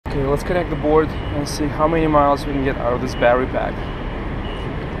Okay, let's connect the board and see how many miles we can get out of this battery pack.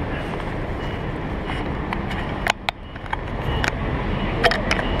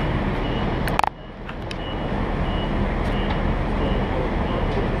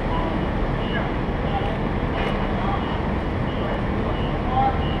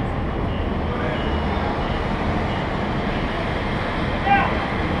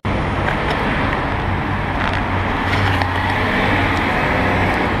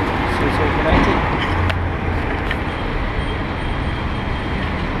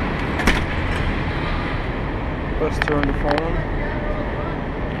 Let's turn the phone on.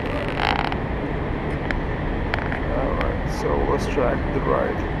 Alright, so let's track the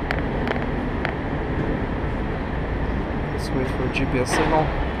ride. Let's wait for a GPS signal.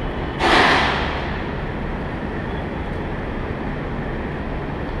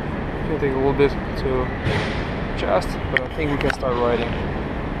 It'll take a little bit to adjust, but I think we can start riding.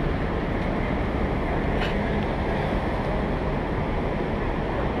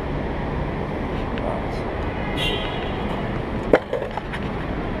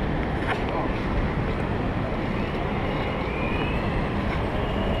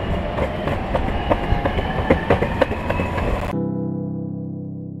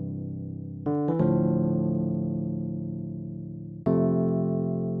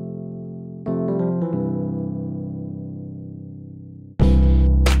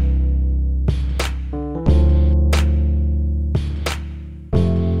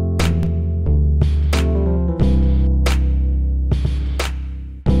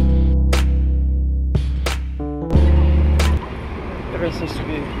 Everything seems to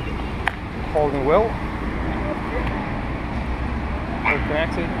be holding well. All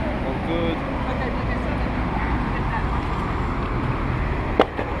connected, all good.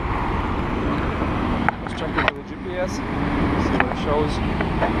 Let's jump into the GPS, see what it shows.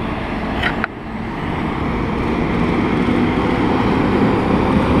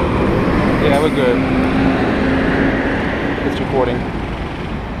 Yeah, we're good. It's recording.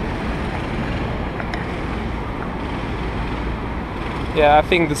 Yeah, I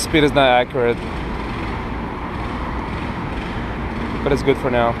think the speed is not accurate, but it's good for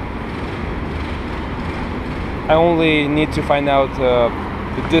now. I only need to find out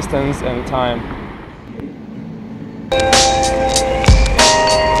the distance and the time.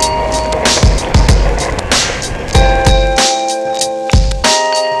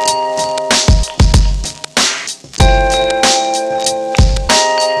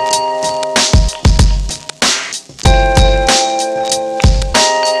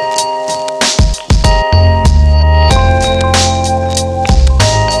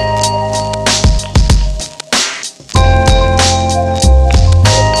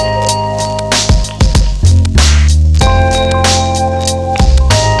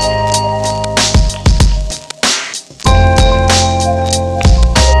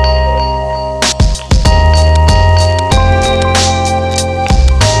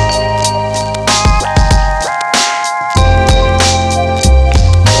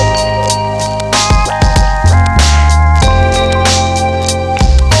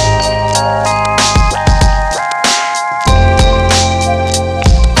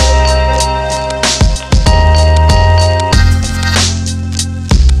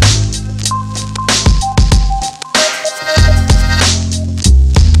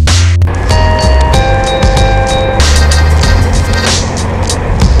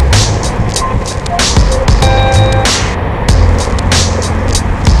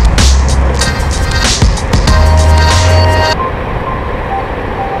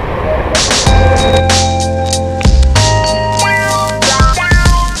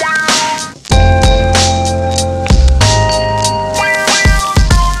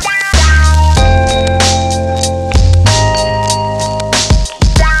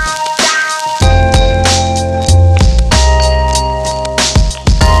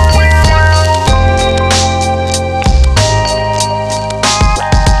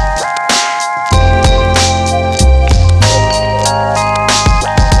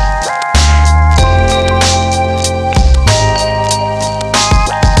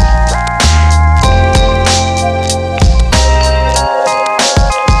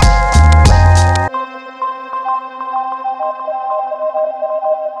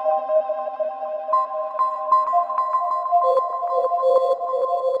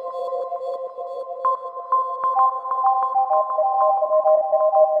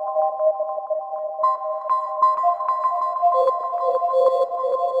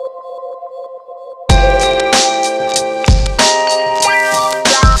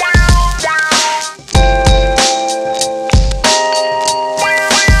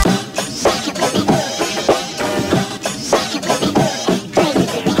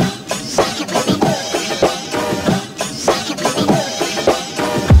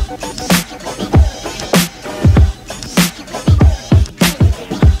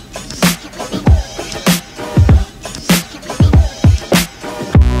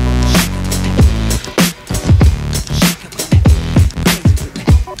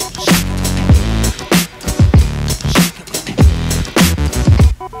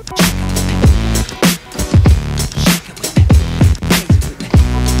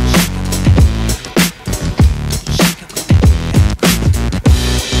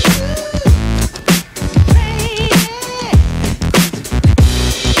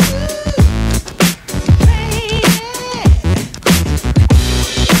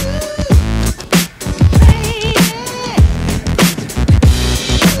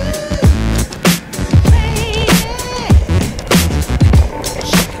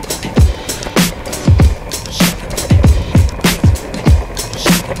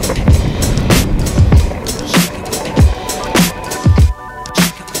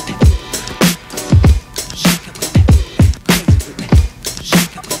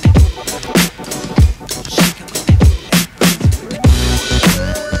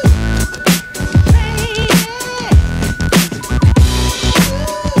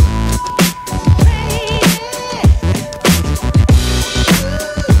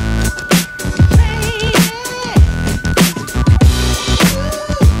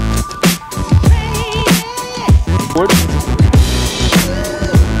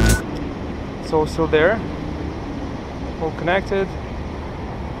 still there, all connected,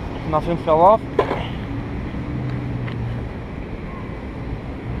 nothing fell off.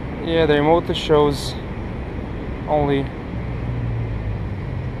 Yeah, the remote shows only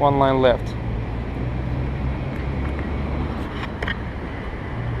one line left.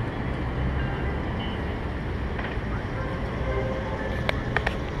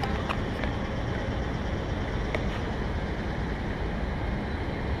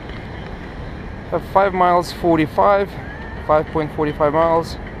 At 5 miles 45, 5.45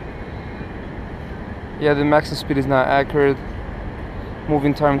 miles. Yeah, the maximum speed is not accurate.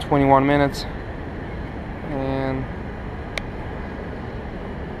 Moving time 21 minutes. And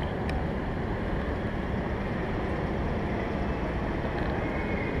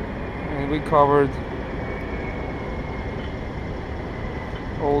we covered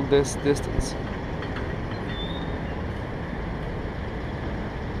all this distance.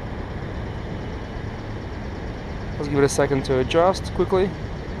 Let's give it a second to adjust quickly.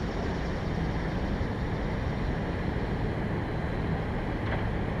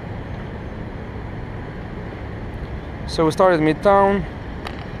 So we started Midtown.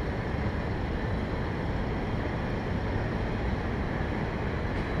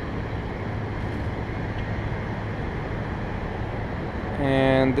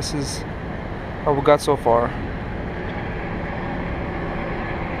 And this is how we got so far.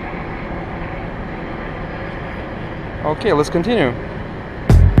 Okay, let's continue.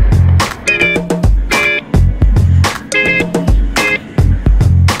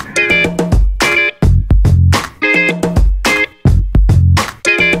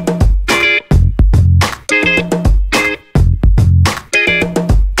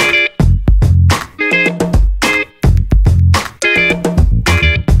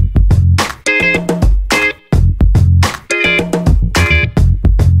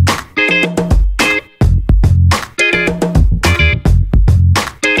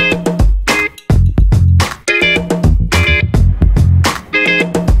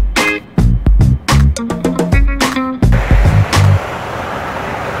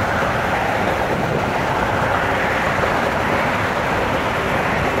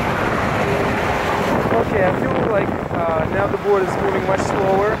 Okay, I feel like now the board is moving much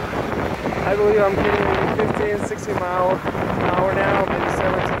slower. I believe I'm getting 15, 16 miles an hour now, maybe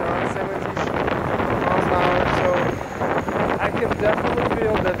 70 miles an hour. So I can definitely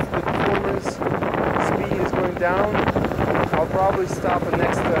feel that the performance speed is going down. I'll probably stop the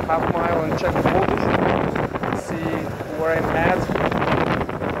next half mile and check the voltage, see where I'm at.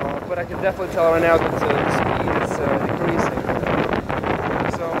 But I can definitely tell right now that the speed is decreasing.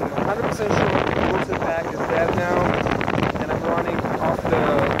 So I'm 100% sure the booster pack is dead now, and I'm running off the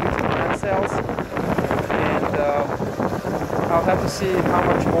lithium ion cells, and I'll have to see how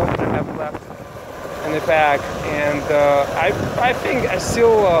much voltage I have left in the pack. And I think I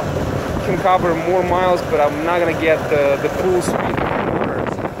still can cover more miles, but I'm not gonna get the full speed of the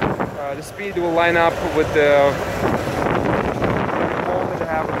motors. The speed will line up with the voltage I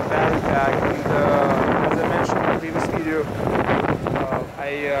have in the battery pack, and as I mentioned in the previous video,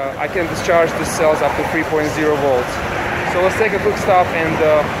 I can discharge the cells up to 3.0 volts. So let's take a quick stop and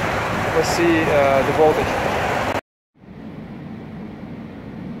let's see the voltage.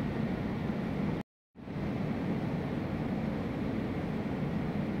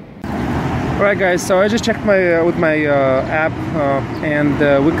 Alright guys, so I just checked my with my app and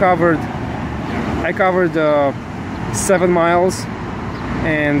I covered 7 miles,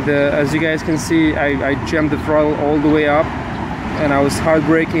 and as you guys can see, I jammed the throttle all the way up, and I was hard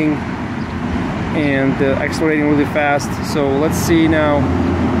braking and accelerating really fast. So let's see now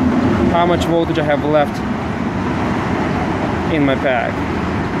how much voltage I have left in my pack.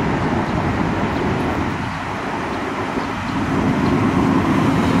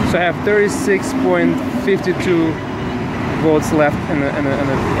 So I have 36.52 volts left in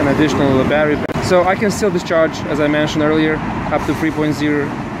an additional battery pack. So I can still discharge, as I mentioned earlier, up to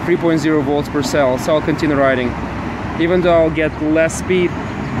 3.0 volts per cell. So I'll continue riding, even though I'll get less speed,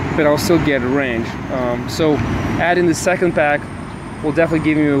 but I'll still get range. So adding the second pack will definitely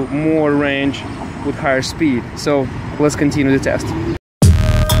give you more range with higher speed. So let's continue the test.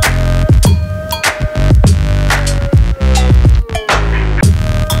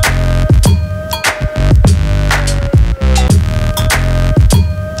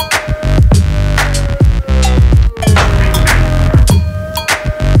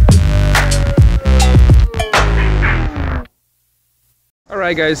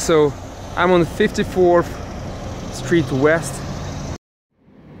 Alright guys, so I'm on 54th Street West.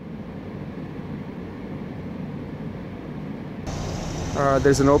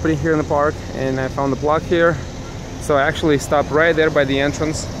 there's an opening here in the park, and I found the plug here. So I actually stopped right there by the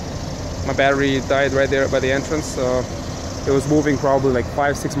entrance. My battery died right there by the entrance. It was moving probably like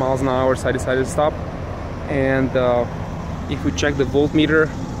 5-6 miles an hour, so I decided to stop. And if we check the voltmeter,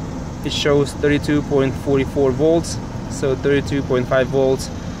 it shows 32.44 volts, so 32.5 volts,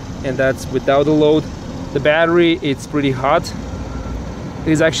 and that's without the load. The battery, it's pretty hot.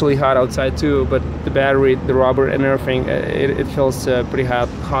 It is actually hot outside too, but the battery, the rubber and everything, it feels pretty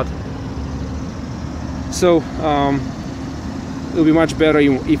hot. So it'll be much better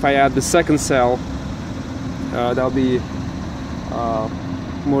if I add the second cell. That'll be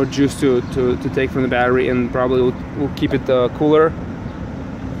more juice to take from the battery, and probably will keep it cooler.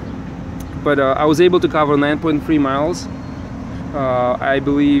 But I was able to cover 9.3 miles. I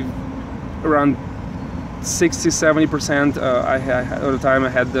believe around 60-70% of the time I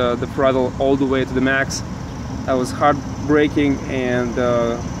had the throttle all the way to the max. I was hard braking, and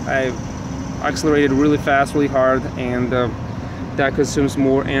I accelerated really fast, really hard, and that consumes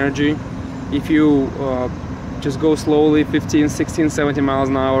more energy. If you just go slowly, 15, 16, 17 miles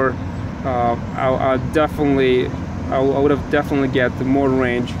an hour, I would have definitely get more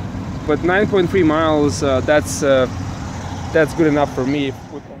range. But 9.3 miles, that's good enough for me.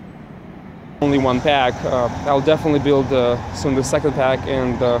 With only one pack, I'll definitely build soon the second pack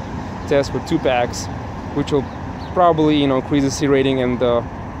and test with 2 packs, which will probably increase the C rating and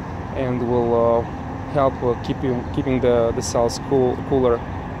will help keeping the cells cooler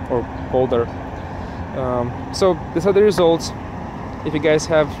or colder. So these are the results. If you guys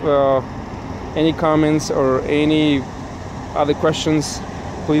have any comments or any other questions,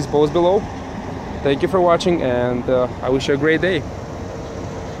 please post below. Thank you for watching, and I wish you a great day.